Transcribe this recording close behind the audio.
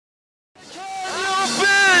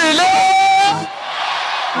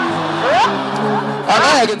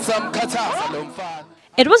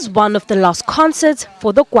It was one of the last concerts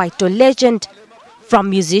for the Kwaito legend. From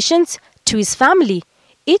musicians to his family,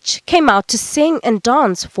 each came out to sing and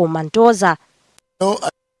dance for Mandoza.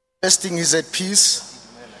 Resting is at peace.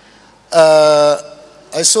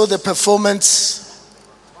 I saw the performance.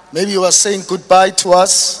 Maybe he was saying goodbye to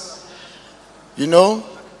us, and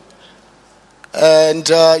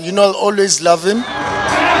I'll always love him.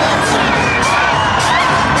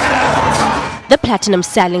 The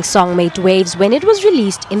platinum-selling song made waves when it was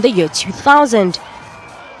released in the year 2000.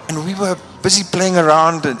 And we were busy playing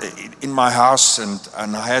around in my house, and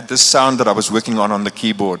I had this sound that I was working on the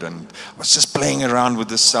keyboard, and I was just playing around with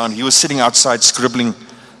this sound. He was sitting outside scribbling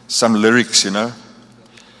some lyrics, and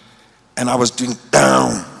I was doing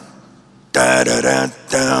down, da da da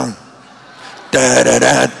down, da da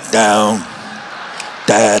da down,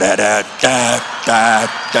 da da da da da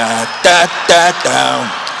da da da down,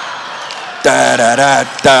 da da da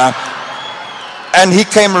da, and he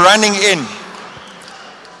came running in.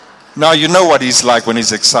 Now you know what he's like when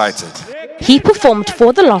he's excited. He performed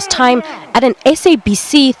for the last time at an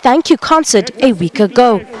SABC thank you concert a week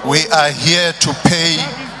ago. We are here to pay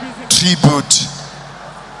tribute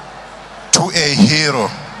to a hero.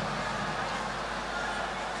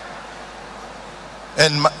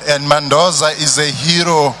 And Mandoza is a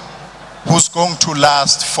hero who's going to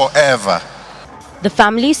last forever. The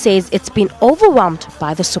family says it's been overwhelmed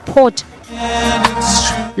by the support.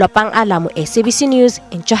 Lopang Alamu, SABC News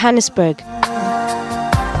in Johannesburg.